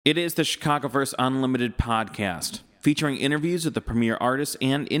It is the Chicagoverse Unlimited podcast, featuring interviews with the premier artists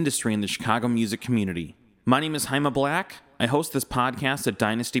and industry in the Chicago music community. My name is Jaime Black. I host this podcast at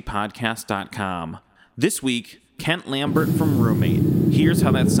dynastypodcast.com. This week, Kent Lambert from Roommate. Here's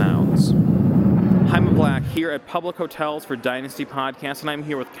how that sounds. Jaime Black here at Public Hotels for Dynasty Podcast, and I'm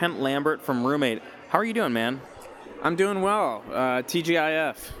here with Kent Lambert from Roommate. How are you doing, man? I'm doing well.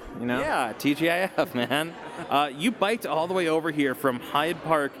 TGIF, you know? Yeah, TGIF, man. You biked all the way over here from Hyde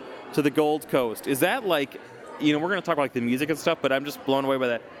Park to the Gold Coast. Is that like, we're going to talk about like the music and stuff, but I'm just blown away by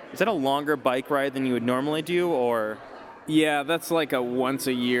that. Is that a longer bike ride than you would normally do, or? Yeah, that's like a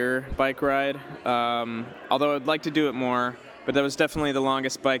once-a-year bike ride. Although I'd like to do it more, but that was definitely the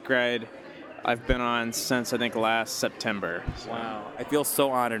longest bike ride I've been on since, I think, last September. So. Wow. I feel so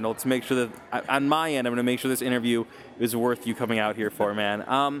honored. Let's make sure that, on my end, I'm going to make sure this interview is worth you coming out here for,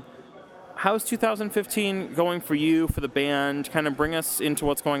 man. How's 2015 going for you, for the band? Kind of bring us into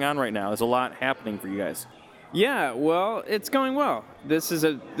what's going on right now. There's a lot happening for you guys. Yeah, well, it's going well. This is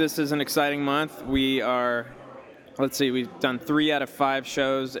an exciting month. We are, we've done 3 out of 5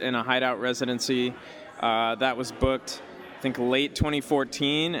 shows in a Hideout residency. That was booked, I think, late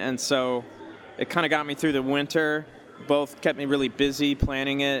 2014, and so it kind of got me through the winter. Both kept me really busy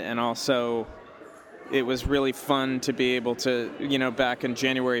planning it, and also it was really fun to be able to, back in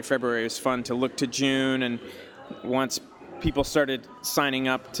January, February, it was fun to look to June, and once people started signing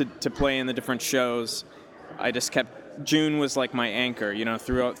up to play in the different shows, I just kept, June was like my anchor,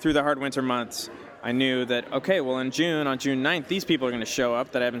 through the hard winter months. I knew that, okay, well, on June 9th, these people are going to show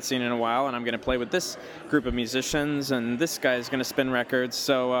up that I haven't seen in a while, and I'm going to play with this group of musicians, and this guy's going to spin records.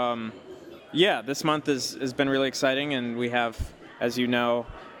 So, yeah, this month has been really exciting, and we have, as you know,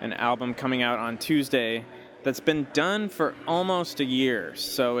 an album coming out on Tuesday that's been done for almost a year.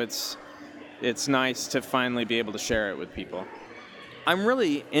 So it's nice to finally be able to share it with people. I'm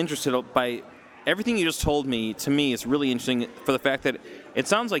really interested by everything you just told me. To me, it's really interesting for the fact that it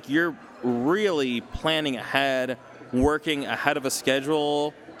sounds like you're really planning ahead, working ahead of a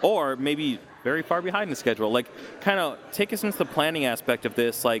schedule, or maybe very far behind the schedule. Like, kind of take us into the planning aspect of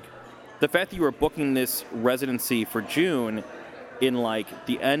this. Like, the fact that you were booking this residency for June in, like,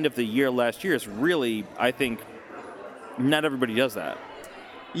 the end of the year last year is really, I think, not everybody does that.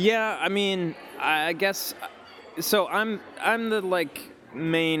 Yeah, I mean, I guess, so I'm the, like,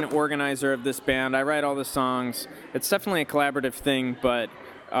 main organizer of this band. I write all the songs. It's definitely a collaborative thing, but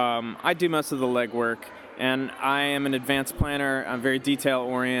I do most of the legwork, and I am an advanced planner. I'm very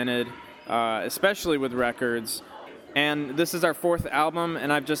detail-oriented, especially with records. And this is our 4th album,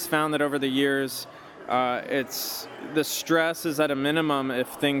 and I've just found that over the years, the stress is at a minimum if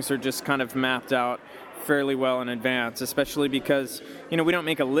things are just kind of mapped out fairly well in advance, especially because, we don't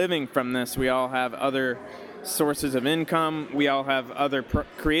make a living from this. We all have other sources of income. We all have other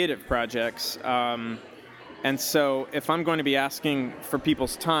creative projects. And so if I'm going to be asking for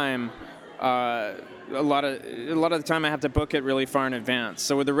people's time, a lot of the time I have to book it really far in advance.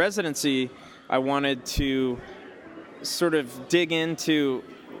 So with the residency, I wanted to sort of dig into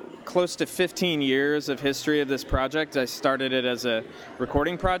close to 15 years of history of this project. I started it as a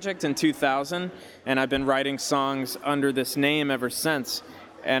recording project in 2000, and I've been writing songs under this name ever since.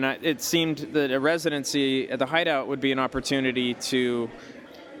 And it seemed that a residency at the Hideout would be an opportunity to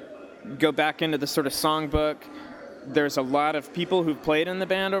go back into the sort of songbook. There's a lot of people who've played in the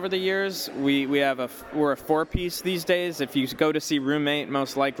band over the years. We're a 4-piece these days. If you go to see Roommate,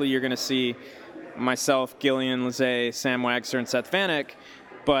 most likely you're going to see myself, Gillian Lizay, Sam Wagster, and Seth Vanek.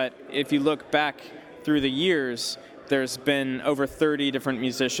 But if you look back through the years, there's been over 30 different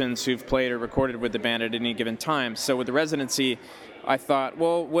musicians who've played or recorded with the band at any given time. So with the residency, I thought,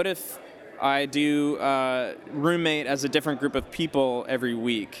 well, what if I do Roommate as a different group of people every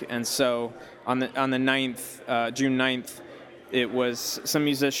week? And so on the 9th, June 9th, it was some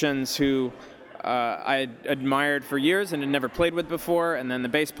musicians who I admired for years and had never played with before. And then the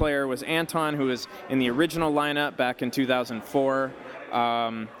bass player was Anton, who was in the original lineup back in 2004.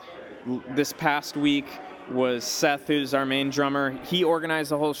 This past week was Seth, who's our main drummer. He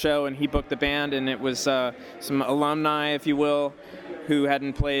organized the whole show and he booked the band, and it was some alumni, if you will, who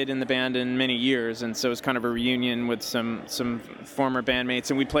hadn't played in the band in many years, and so it was kind of a reunion with some former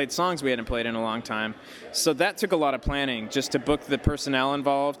bandmates, and we played songs we hadn't played in a long time. So that took a lot of planning, just to book the personnel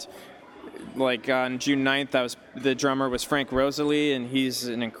involved. Like on June 9th, the drummer was Frank Rosalie, and he's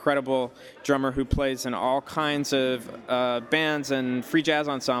an incredible drummer who plays in all kinds of bands and free jazz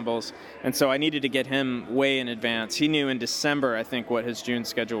ensembles, and so I needed to get him way in advance. He knew in December, I think, what his June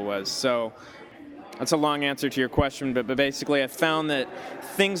schedule was. So that's a long answer to your question, but basically I found that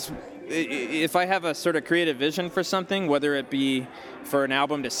things if I have a sort of creative vision for something, whether it be for an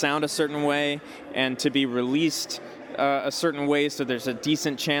album to sound a certain way and to be released a certain way so there's a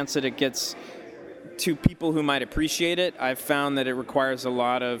decent chance that it gets to people who might appreciate it, I've found that it requires a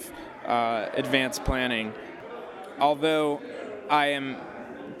lot of advanced planning. Although I am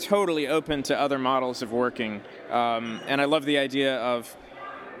totally open to other models of working, and I love the idea of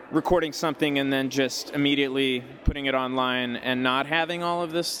recording something and then just immediately putting it online and not having all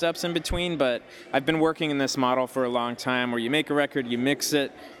of the steps in between. But I've been working in this model for a long time where you make a record, you mix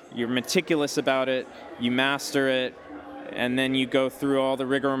it, you're meticulous about it, you master it, and then you go through all the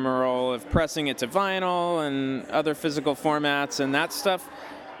rigmarole of pressing it to vinyl and other physical formats, and that stuff,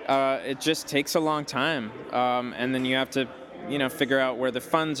 it just takes a long time. And then you have to, figure out where the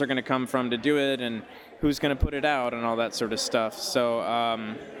funds are going to come from to do it and who's going to put it out and all that sort of stuff. So,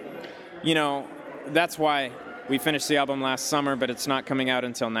 that's why we finished the album last summer, but it's not coming out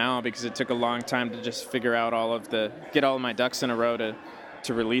until now because it took a long time to just figure out get all of my ducks in a row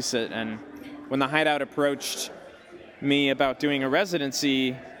to release it. And when the Hideout approached me about doing a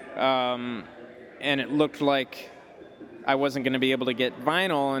residency, and it looked like I wasn't going to be able to get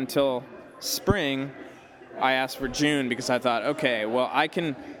vinyl until spring, I asked for June because I thought, okay, well, I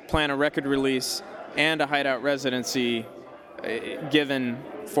can plan a record release and a Hideout residency given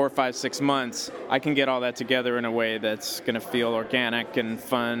 4, 5, 6 months. I can get all that together in a way that's going to feel organic and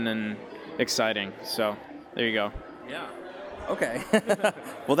fun and exciting. So there you go. Yeah. Okay.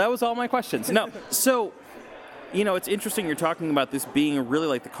 Well, that was all my questions. No. So, it's interesting you're talking about this being really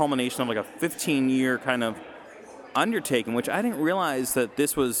like the culmination of like a 15-year kind of undertaking, which I didn't realize that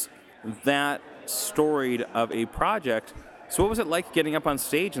this was that storied of a project. So what was it like getting up on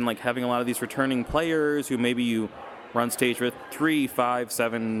stage and like having a lot of these returning players who maybe you were on stage with 3, 5,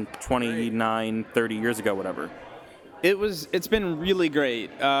 7, 29, 30 years ago, whatever? It's been really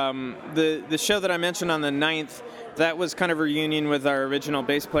great. The show that I mentioned on the 9th, that was kind of a reunion with our original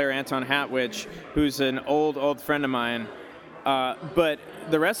bass player, Anton Hatwich, who's an old friend of mine. But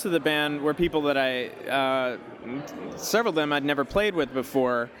the rest of the band were people that several of them I'd never played with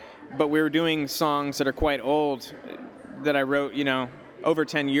before, but we were doing songs that are quite old that I wrote, over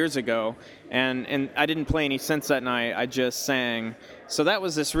 10 years ago, and I didn't play any synths that night, I just sang. So that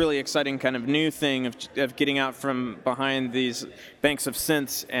was this really exciting kind of new thing of getting out from behind these banks of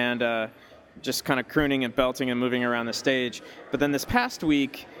synths and just kind of crooning and belting and moving around the stage. But then this past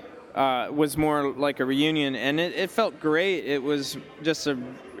week was more like a reunion, and it felt great. It was just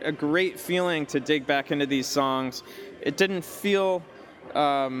a great feeling to dig back into these songs. It didn't feel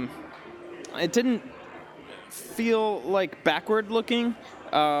like backward looking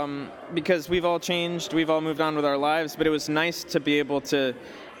because we've all changed, we've all moved on with our lives, but it was nice to be able to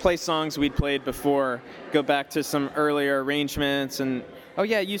play songs we'd played before, go back to some earlier arrangements and, oh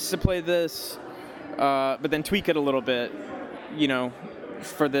yeah, I used to play this, but then tweak it a little bit,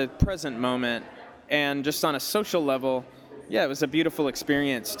 for the present moment. And just on a social level, yeah, it was a beautiful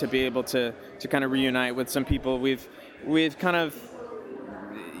experience to be able to kind of reunite with some people we've kind of,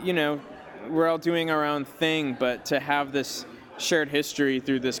 we're all doing our own thing, but to have this shared history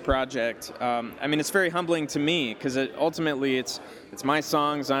through this project, it's very humbling to me because ultimately it's my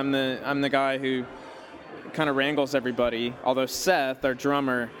songs. I'm the guy who kind of wrangles everybody. Although Seth, our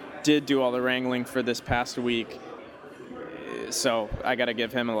drummer, did do all the wrangling for this past week, so I got to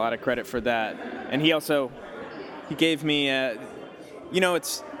give him a lot of credit for that. And he gave me, I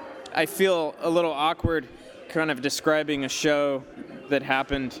feel a little awkward kind of describing a show that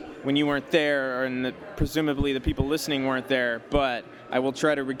happened when you weren't there, and presumably the people listening weren't there, but I will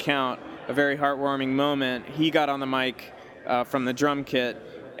try to recount a very heartwarming moment. He got on the mic from the drum kit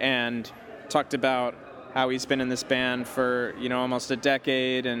and talked about how he's been in this band for, almost a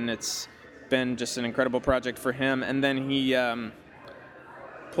decade, and it's been just an incredible project for him. And then he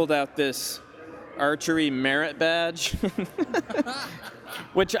pulled out this archery merit badge,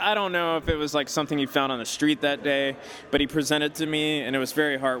 which I don't know if it was like something he found on the street that day, but he presented to me, and it was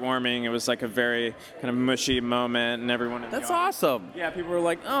very heartwarming. It was like a very kind of mushy moment, and everyone in the That's audience, awesome. yeah, people were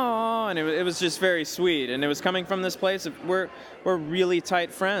like, oh, and it was just very sweet. And it was coming from this place of we're really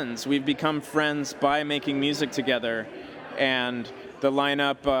tight friends. We've become friends by making music together. And the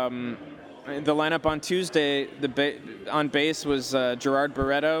lineup on Tuesday, on bass was Gerard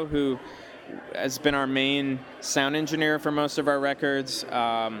Barreto, who has been our main sound engineer for most of our records.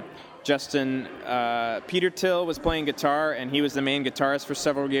 Justin Peter Till was playing guitar, and he was the main guitarist for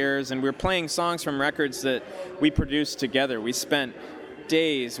several years. And we were playing songs from records that we produced together. We spent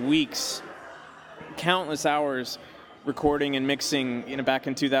days, weeks, countless hours recording and mixing, back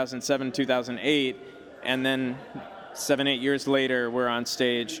in 2007, 2008. And then 7, 8 years later, we're on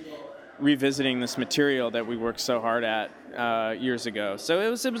stage revisiting this material that we worked so hard at years ago. So it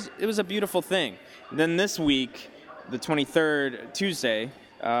was a beautiful thing. Then this week, the 23rd, Tuesday,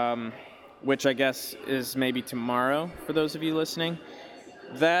 which I guess is maybe tomorrow for those of you listening,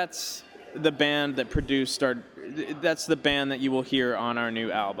 that's the band that produced that's the band that you will hear on our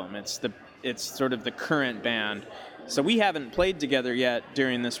new album. It's sort of the current band. So we haven't played together yet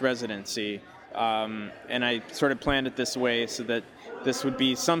during this residency, and I sort of planned it this way so that this would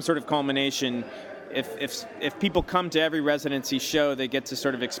be some sort of culmination. If people come to every residency show, they get to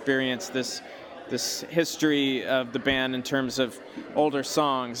sort of experience this history of the band in terms of older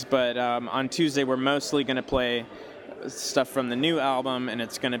songs. But on Tuesday, we're mostly going to play stuff from the new album, and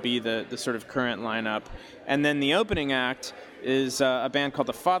it's going to be the sort of current lineup. And then the opening act is a band called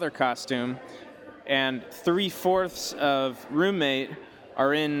The Father Costume, and 3/4 of Roommate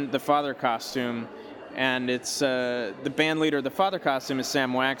are in The Father Costume, and it's the band leader of The Father Costume is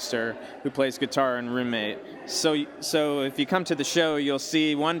Sam Waxter, who plays guitar in Roommate. So if you come to the show, you'll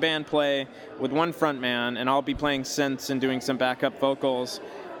see one band play with one frontman, and I'll be playing synths and doing some backup vocals,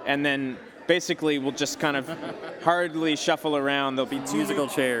 and then basically we'll just kind of hardly shuffle around. There'll be musical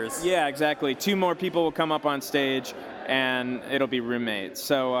chairs. Yeah, exactly. 2 more people will come up on stage, and it'll be Roommate.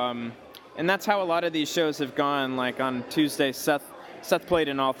 So, and that's how a lot of these shows have gone. Like on Tuesday, Seth played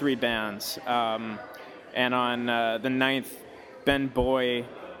in all 3 bands. And on the 9th, Ben Boy,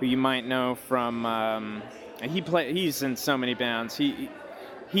 who you might know from, he's in so many bands.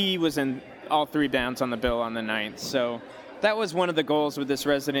 He was in all 3 bands on the bill on the 9th. So that was one of the goals with this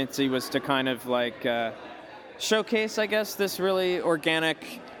residency, was to kind of like showcase, I guess, this really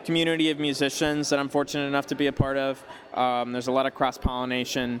organic community of musicians that I'm fortunate enough to be a part of. There's a lot of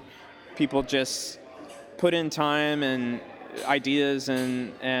cross-pollination. People just put in time and ideas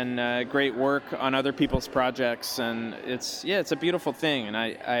and great work on other people's projects, and it's a beautiful thing. And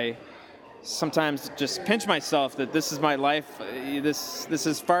I sometimes just pinch myself that this is my life. This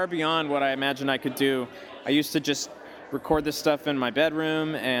is far beyond what I imagined I could do. I used to just record this stuff in my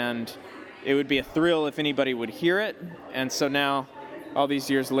bedroom, and it would be a thrill if anybody would hear it. And so now, all these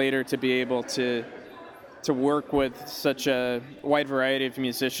years later, to be able to work with such a wide variety of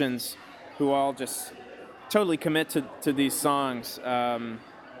musicians who all just totally commit to these songs, I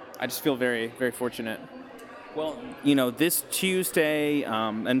just feel very, very fortunate. Well, this Tuesday,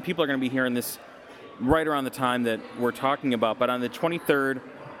 and people are going to be hearing this right around the time that we're talking about, but on the 23rd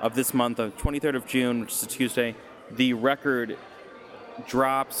of this month, the 23rd of June, which is a Tuesday, the record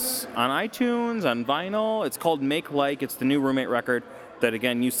drops on iTunes, on vinyl. It's called Make Like. It's the new Roommate record that,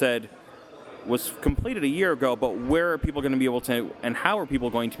 again, you said was completed a year ago, but where are people going to be able to, and how are people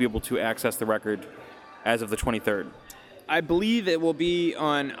going to be able to access the record as of the 23rd? I believe it will be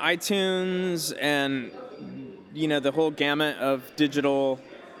on iTunes and, the whole gamut of digital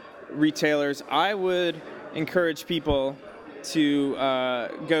retailers. I would encourage people to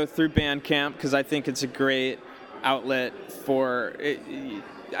go through Bandcamp, because I think it's a great outlet for it.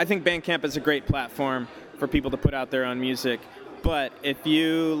 I think Bandcamp is a great platform for people to put out their own music. But if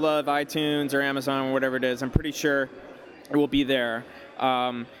you love iTunes or Amazon or whatever it is, I'm pretty sure it will be there.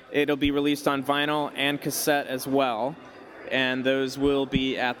 It'll be released on vinyl and cassette as well, and those will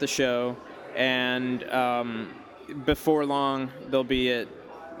be at the show. And before long, they'll be at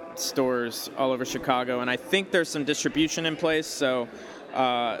stores all over Chicago, and I think there's some distribution in place. So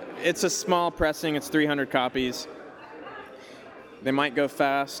it's a small pressing. It's 300 copies. They might go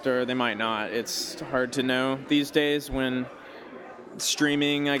fast or they might not. It's hard to know these days when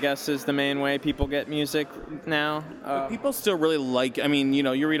streaming, I guess, is the main way people get music now. But people still really like,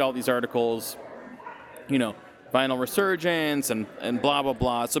 you read all these articles, vinyl resurgence and blah, blah,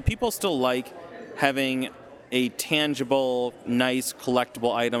 blah. So people still like having a tangible, nice,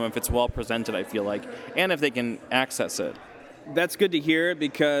 collectible item if it's well presented, I feel like, and if they can access it. That's good to hear,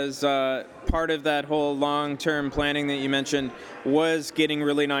 because part of that whole long-term planning that you mentioned was getting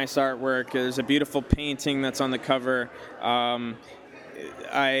really nice artwork. There's a beautiful painting that's on the cover.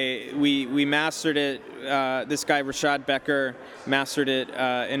 We mastered it. This guy Rashad Becker mastered it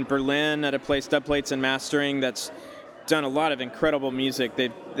in Berlin at a place, Dubplates and Mastering, that's done a lot of incredible music.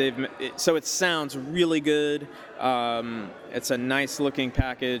 So it sounds really good. It's a nice looking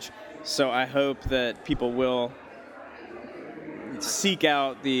package. So I hope that people will seek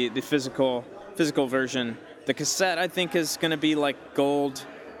out the physical version. The cassette, I think, is going to be like gold,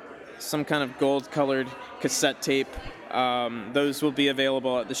 some kind of gold colored cassette tape. Those will be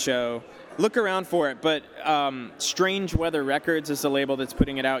available at the show. Look around for it, but Strange Weather Records is the label that's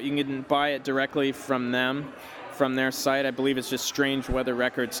putting it out. You can buy it directly from them, from their site. I believe it's just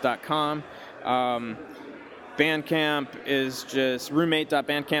strangeweatherrecords.com. Bandcamp is just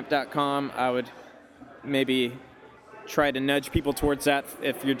roommate.bandcamp.com. I would maybe try to nudge people towards that.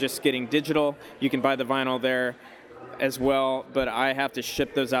 If you're just getting digital, you can buy the vinyl there as well, but I have to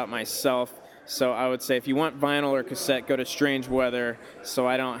ship those out myself. So I would say if you want vinyl or cassette, go to Strange Weather, so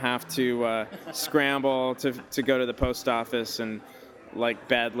I don't have to scramble to go to the post office and like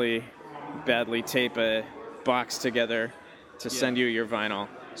badly tape a box together to send you your vinyl.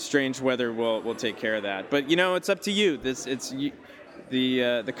 Strange Weather will take care of that. But it's up to you.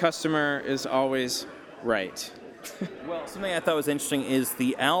 The customer is always right. Well, something I thought was interesting is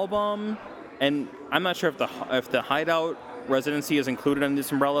the album, and I'm not sure if the Hideout residency is included in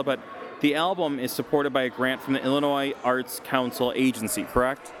this umbrella, but the album is supported by a grant from the Illinois Arts Council Agency,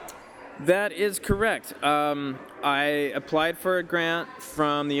 correct? That is correct. I applied for a grant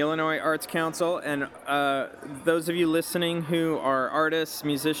from the Illinois Arts Council, and those of you listening who are artists,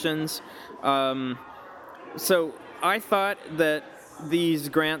 musicians, so I thought that these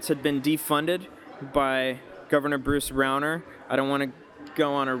grants had been defunded by Governor Bruce Rauner. I don't want to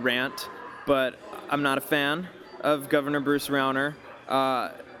go on a rant, but I'm not a fan of Governor Bruce Rauner.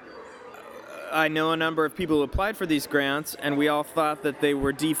 I know a number of people who applied for these grants, and we all thought that they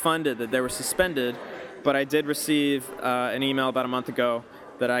were defunded, that they were suspended, but I did receive an email about a month ago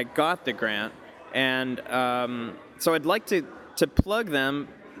that I got the grant, and so I'd like to plug them,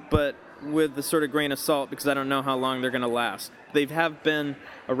 but with the sort of grain of salt, because I don't know how long they're going to last. They have been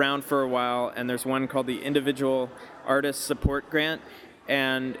around for a while, and there's one called the Individual Artist Support Grant,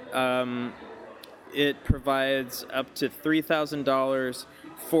 and it provides up to $3,000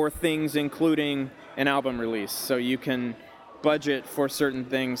 for things including an album release. So you can budget for certain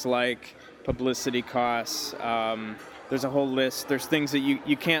things like publicity costs. There's a whole list. There's things that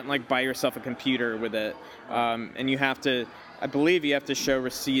you can't like buy yourself a computer with it. And you have to, I believe you have to show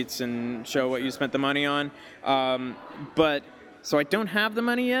receipts and show what you spent the money on. So I don't have the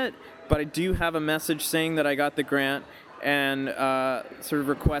money yet, but I do have a message saying that I got the grant and sort of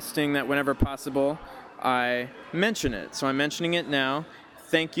requesting that whenever possible I mention it. So I'm mentioning it now.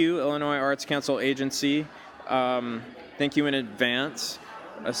 Thank you, Illinois Arts Council Agency. Thank you in advance,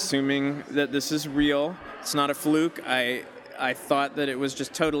 assuming that this is real. It's not a fluke. I thought that it was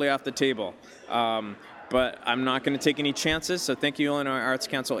just totally off the table. But I'm not going to take any chances, so thank you, Illinois Arts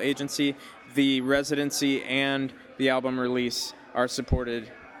Council Agency. The residency and the album release are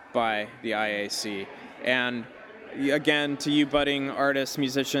supported by the IAC. And again, to you budding artists,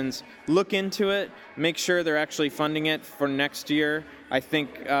 musicians, look into it. Make sure they're actually funding it for next year. I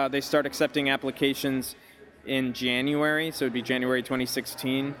think they start accepting applications in January, so it would be January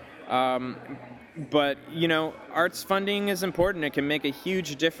 2016. But, arts funding is important. It can make a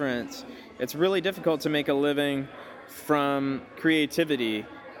huge difference. It's really difficult to make a living from creativity.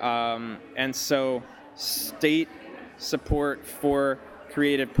 And so state support for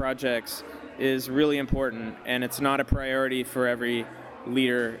creative projects is really important, and it's not a priority for every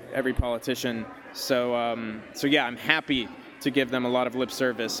leader, every politician. So yeah, I'm happy to give them a lot of lip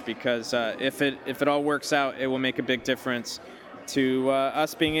service, because if it all works out, it will make a big difference to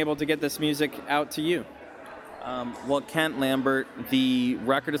us being able to get this music out to you. Well, Kent Lambert, the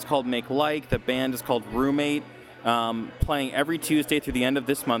record is called Make Like, the band is called Roommate, playing every Tuesday through the end of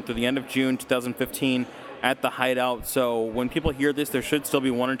this month, through the end of June 2015 at the Hideout. So when people hear this, there should still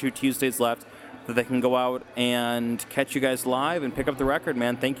be 1 or 2 Tuesdays left that they can go out and catch you guys live and pick up the record,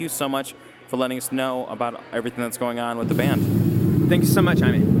 man. Thank you so much for letting us know about everything that's going on with the band. Thank you so much,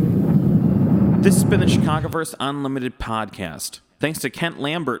 Jaime. This has been the Chicagoverse Unlimited podcast. Thanks to Kent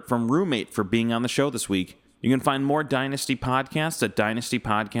Lambert from Roommate for being on the show this week. You can find more Dynasty podcasts at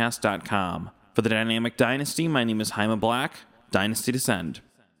dynastypodcast.com. For the Dynamic Dynasty, my name is Jaime Black. Dynasty Descend.